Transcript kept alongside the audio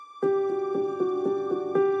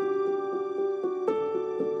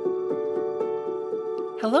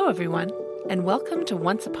Hello, everyone, and welcome to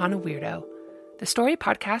Once Upon a Weirdo, the story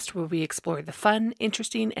podcast where we explore the fun,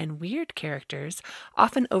 interesting, and weird characters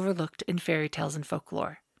often overlooked in fairy tales and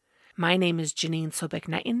folklore. My name is Janine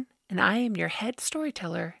Sobek-Knighton, and I am your head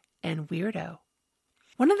storyteller and weirdo.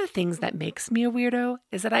 One of the things that makes me a weirdo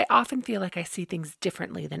is that I often feel like I see things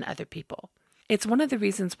differently than other people. It's one of the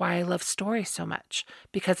reasons why I love stories so much,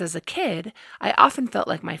 because as a kid, I often felt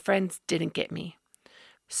like my friends didn't get me.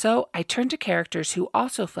 So I turned to characters who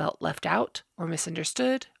also felt left out or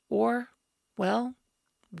misunderstood or, well,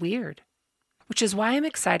 weird. Which is why I'm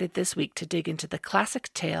excited this week to dig into the classic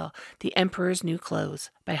tale, The Emperor's New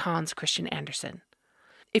Clothes by Hans Christian Andersen.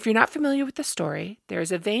 If you're not familiar with the story, there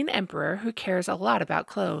is a vain emperor who cares a lot about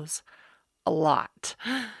clothes. A lot.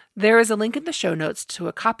 There is a link in the show notes to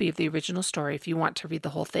a copy of the original story if you want to read the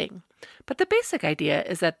whole thing. But the basic idea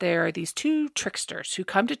is that there are these two tricksters who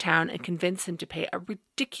come to town and convince him to pay a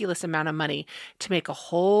ridiculous amount of money to make a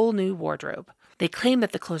whole new wardrobe. They claim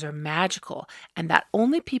that the clothes are magical and that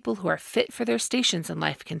only people who are fit for their stations in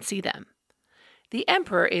life can see them. The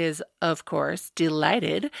emperor is, of course,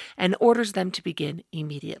 delighted and orders them to begin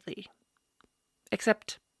immediately.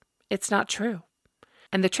 Except it's not true.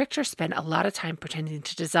 And the tricksters spend a lot of time pretending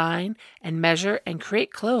to design and measure and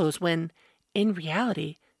create clothes when, in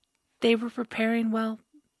reality, they were preparing, well,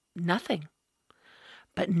 nothing.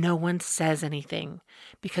 But no one says anything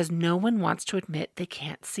because no one wants to admit they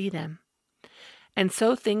can't see them. And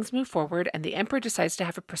so things move forward and the emperor decides to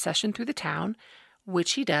have a procession through the town,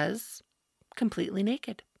 which he does completely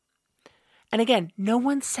naked. And again, no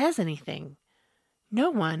one says anything. No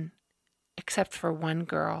one except for one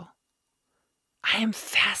girl. I am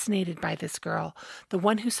fascinated by this girl, the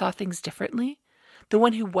one who saw things differently, the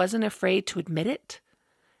one who wasn't afraid to admit it.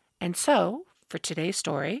 And so, for today's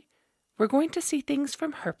story, we're going to see things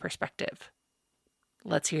from her perspective.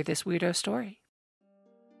 Let's hear this weirdo story.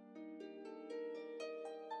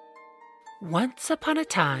 Once upon a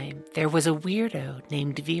time, there was a weirdo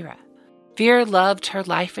named Vera. Vera loved her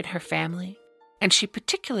life and her family, and she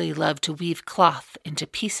particularly loved to weave cloth into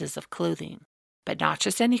pieces of clothing. But not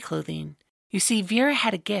just any clothing. You see, Vera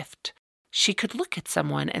had a gift. She could look at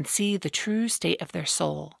someone and see the true state of their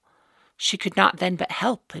soul. She could not then but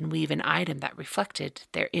help and weave an item that reflected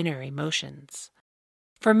their inner emotions.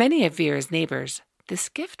 For many of Vera's neighbors, this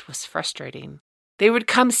gift was frustrating. They would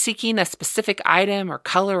come seeking a specific item or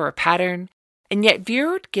color or pattern, and yet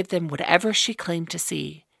Vera would give them whatever she claimed to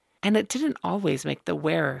see, and it didn't always make the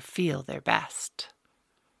wearer feel their best.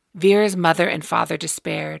 Vera's mother and father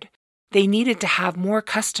despaired. They needed to have more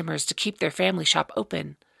customers to keep their family shop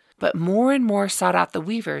open, but more and more sought out the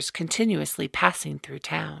weavers continuously passing through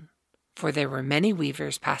town. For there were many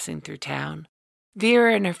weavers passing through town.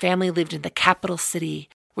 Vera and her family lived in the capital city,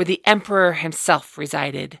 where the emperor himself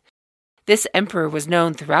resided. This emperor was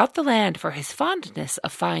known throughout the land for his fondness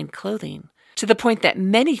of fine clothing, to the point that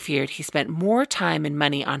many feared he spent more time and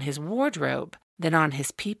money on his wardrobe than on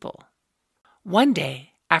his people. One day,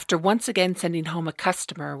 after once again sending home a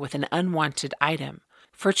customer with an unwanted item,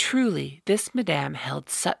 for truly this madame held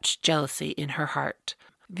such jealousy in her heart,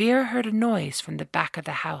 Vera heard a noise from the back of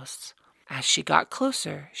the house. As she got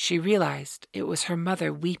closer, she realized it was her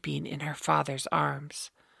mother weeping in her father's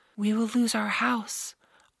arms. "We will lose our house,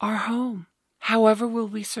 our home. However will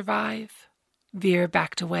we survive?" Vera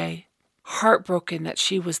backed away, heartbroken that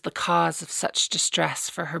she was the cause of such distress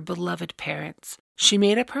for her beloved parents. She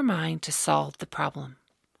made up her mind to solve the problem.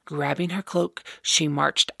 Grabbing her cloak, she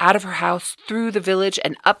marched out of her house, through the village,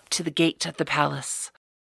 and up to the gate of the palace.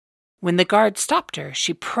 When the guard stopped her,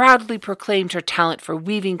 she proudly proclaimed her talent for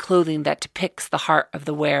weaving clothing that depicts the heart of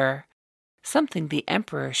the wearer, something the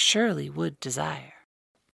emperor surely would desire.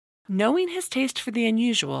 Knowing his taste for the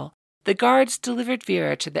unusual, the guards delivered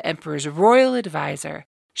Vera to the emperor's royal advisor,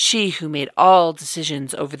 she who made all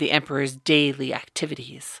decisions over the emperor's daily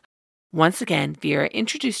activities. Once again, Vera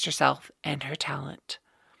introduced herself and her talent.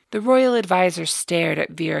 The royal advisor stared at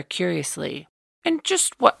Vera curiously. "And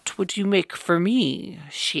just what would you make for me?"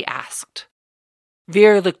 she asked.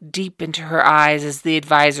 Vera looked deep into her eyes as the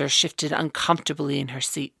advisor shifted uncomfortably in her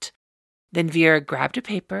seat. Then Vera grabbed a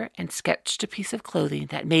paper and sketched a piece of clothing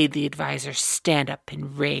that made the advisor stand up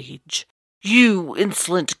in rage. "You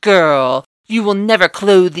insolent girl! You will never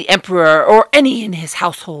clothe the emperor or any in his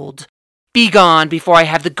household. Begone before I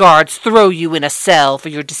have the guards throw you in a cell for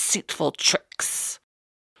your deceitful tricks."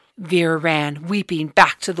 Vera ran, weeping,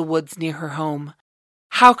 back to the woods near her home.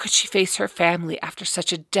 How could she face her family after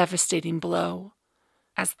such a devastating blow?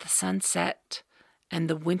 As the sun set and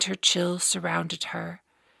the winter chill surrounded her,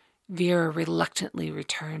 Vera reluctantly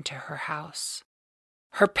returned to her house.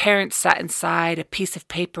 Her parents sat inside, a piece of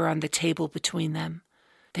paper on the table between them.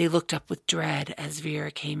 They looked up with dread as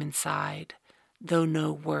Vera came inside, though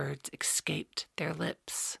no words escaped their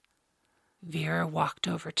lips. Vera walked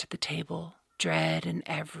over to the table, dread in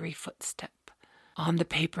every footstep. On the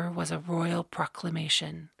paper was a royal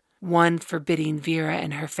proclamation, one forbidding Vera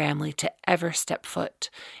and her family to ever step foot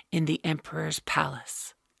in the Emperor's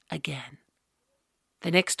palace again.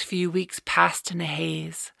 The next few weeks passed in a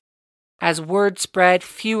haze. As word spread,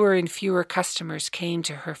 fewer and fewer customers came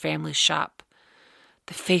to her family's shop.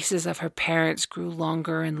 The faces of her parents grew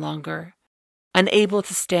longer and longer. Unable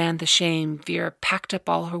to stand the shame, Vera packed up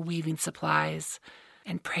all her weaving supplies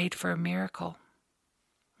and prayed for a miracle.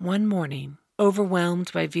 One morning,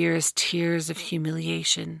 overwhelmed by Vera's tears of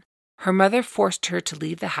humiliation, her mother forced her to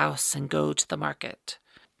leave the house and go to the market.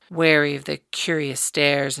 Wary of the curious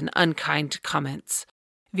stares and unkind comments,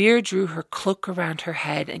 Vera drew her cloak around her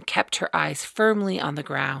head and kept her eyes firmly on the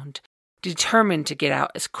ground, determined to get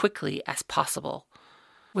out as quickly as possible.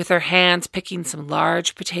 With her hands picking some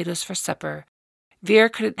large potatoes for supper, Vera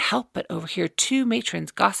couldn't help but overhear two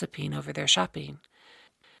matrons gossiping over their shopping.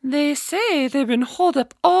 "They say they've been holed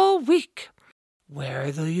up all week. Where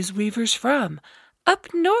are these weavers from?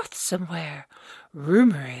 Up north somewhere.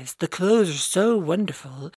 Rumor is the clothes are so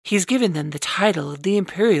wonderful, he's given them the title of the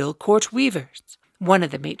Imperial Court Weavers." One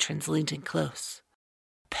of the matrons leaned in close.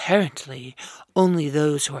 "Apparently, only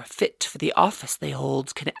those who are fit for the office they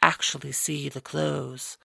hold can actually see the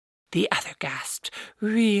clothes." The other gasped.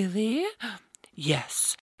 "Really?"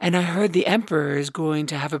 "Yes, and I heard the Emperor is going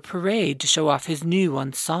to have a parade to show off his new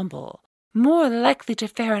ensemble. More likely to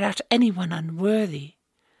ferret out anyone unworthy."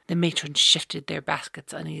 The matrons shifted their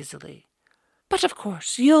baskets uneasily. "But of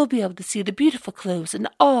course you'll be able to see the beautiful clothes in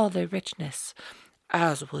all their richness."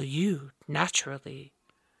 "As will you, naturally."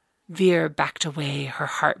 Vera backed away, her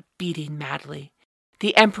heart beating madly.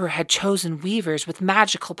 The Emperor had chosen weavers with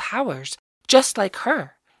magical powers, just like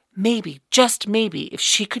her. Maybe, just maybe, if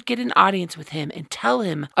she could get an audience with him and tell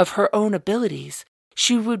him of her own abilities,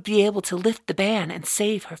 she would be able to lift the ban and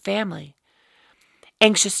save her family.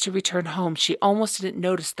 Anxious to return home, she almost didn't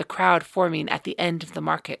notice the crowd forming at the end of the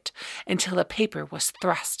market until a paper was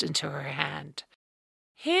thrust into her hand.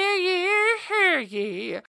 "Hear ye, hear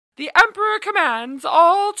ye! The Emperor commands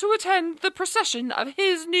all to attend the procession of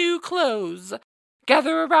his new clothes.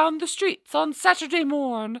 Gather around the streets on Saturday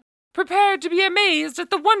morn, prepared to be amazed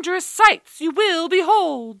at the wondrous sights you will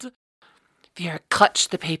behold." Vera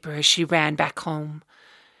clutched the paper as she ran back home.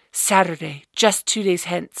 Saturday, just 2 days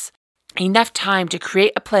hence. Enough time to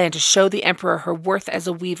create a plan to show the Emperor her worth as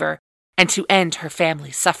a weaver and to end her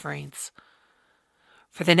family's sufferings.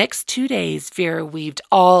 For the next 2 days, Vera weaved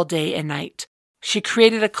all day and night. She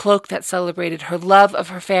created a cloak that celebrated her love of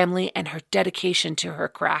her family and her dedication to her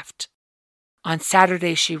craft. On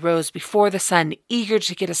Saturday, she rose before the sun, eager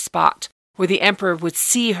to get a spot where the Emperor would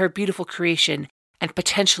see her beautiful creation and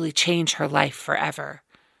potentially change her life forever.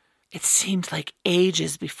 It seemed like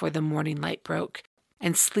ages before the morning light broke,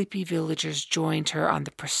 and sleepy villagers joined her on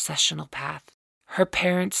the processional path. Her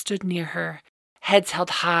parents stood near her, heads held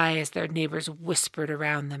high as their neighbors whispered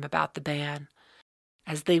around them about the ban,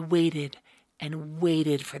 as they waited and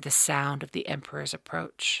waited for the sound of the Emperor's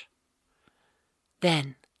approach.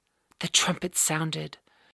 Then the trumpet sounded.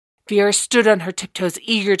 Vera stood on her tiptoes,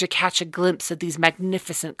 eager to catch a glimpse of these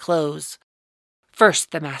magnificent clothes. First,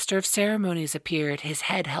 the Master of Ceremonies appeared, his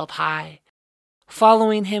head held high.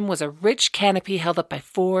 Following him was a rich canopy held up by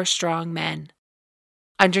 4 strong men.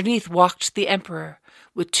 Underneath walked the Emperor,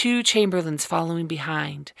 with 2 chamberlains following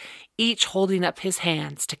behind, each holding up his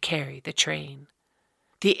hands to carry the train.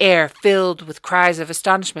 The air filled with cries of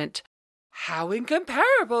astonishment. "How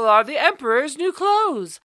incomparable are the Emperor's new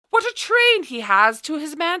clothes! What a train he has to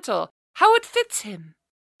his mantle! How it fits him!"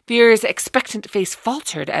 Vera's expectant face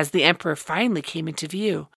faltered as the Emperor finally came into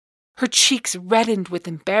view. Her cheeks reddened with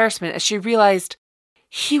embarrassment as she realized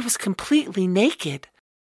he was completely naked.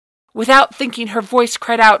 Without thinking, her voice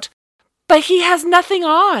cried out, "But he has nothing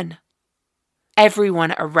on!"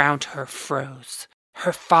 Everyone around her froze.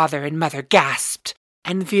 Her father and mother gasped,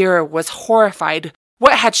 and Vera was horrified.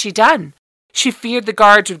 What had she done? She feared the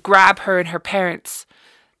guards would grab her and her parents.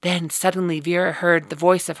 Then suddenly Vera heard the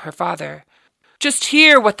voice of her father. "Just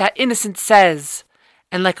hear what that innocent says!"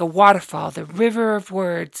 And like a waterfall, the river of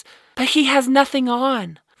words, "But he has nothing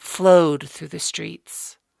on," flowed through the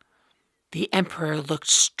streets. The Emperor looked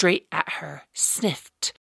straight at her,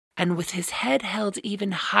 sniffed, and with his head held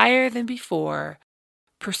even higher than before,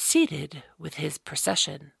 proceeded with his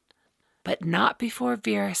procession. But not before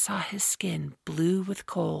Vera saw his skin blue with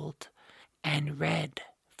cold and red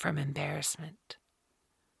from embarrassment.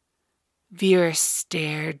 Vera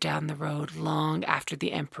stared down the road long after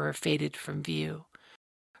the Emperor faded from view.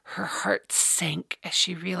 Her heart sank as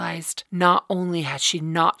she realized not only had she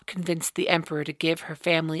not convinced the Emperor to give her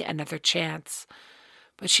family another chance,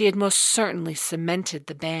 but she had most certainly cemented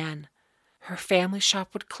the ban. Her family shop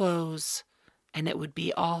would close, and it would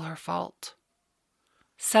be all her fault.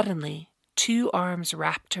 Suddenly, 2 arms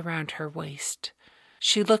wrapped around her waist.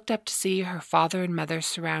 She looked up to see her father and mother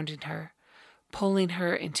surrounding her, pulling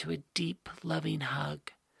her into a deep, loving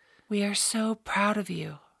hug. "We are so proud of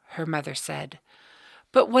you," her mother said.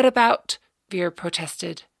 "But what about," Vera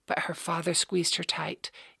protested, but her father squeezed her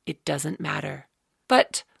tight. "It doesn't matter.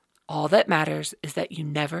 But all that matters is that you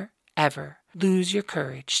never, ever lose your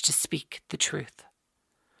courage to speak the truth."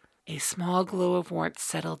 A small glow of warmth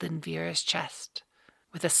settled in Vera's chest.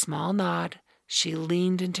 With a small nod, she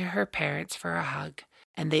leaned into her parents for a hug,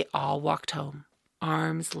 and they all walked home,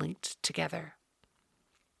 arms linked together.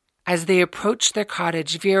 As they approached their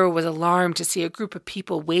cottage, Vera was alarmed to see a group of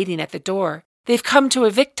people waiting at the door. "They've come to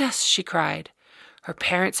evict us," she cried. Her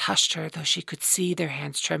parents hushed her, though she could see their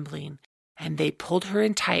hands trembling, and they pulled her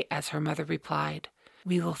in tight as her mother replied,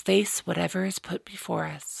 "We will face whatever is put before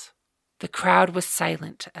us." The crowd was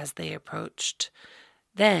silent as they approached.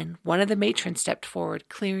 Then one of the matrons stepped forward,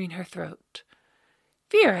 clearing her throat.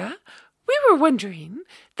 "Vera, we were wondering,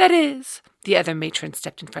 that is—" The other matron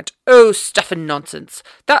stepped in front. "Oh, stuff and nonsense!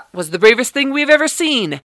 That was the bravest thing we have ever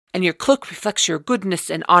seen, and your cloak reflects your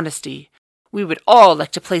goodness and honesty. We would all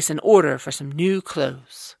like to place an order for some new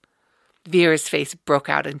clothes." Vera's face broke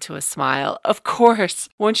out into a smile. "Of course!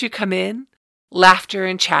 Won't you come in?" Laughter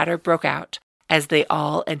and chatter broke out as they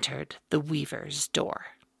all entered the weaver's door.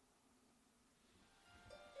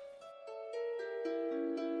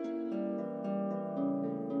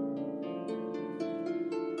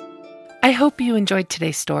 I hope you enjoyed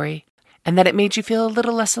today's story and that it made you feel a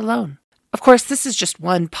little less alone. Of course, this is just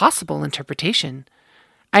one possible interpretation.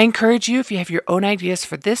 I encourage you, if you have your own ideas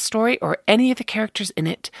for this story or any of the characters in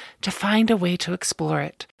it, to find a way to explore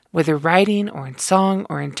it, whether writing or in song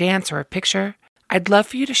or in dance or a picture. I'd love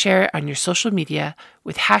for you to share it on your social media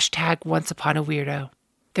with #OnceUponAWeirdo.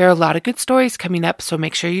 There are a lot of good stories coming up, so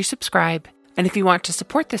make sure you subscribe. And if you want to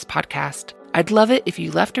support this podcast, I'd love it if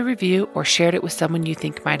you left a review or shared it with someone you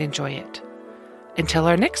think might enjoy it. Until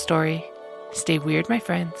our next story, stay weird, my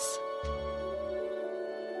friends.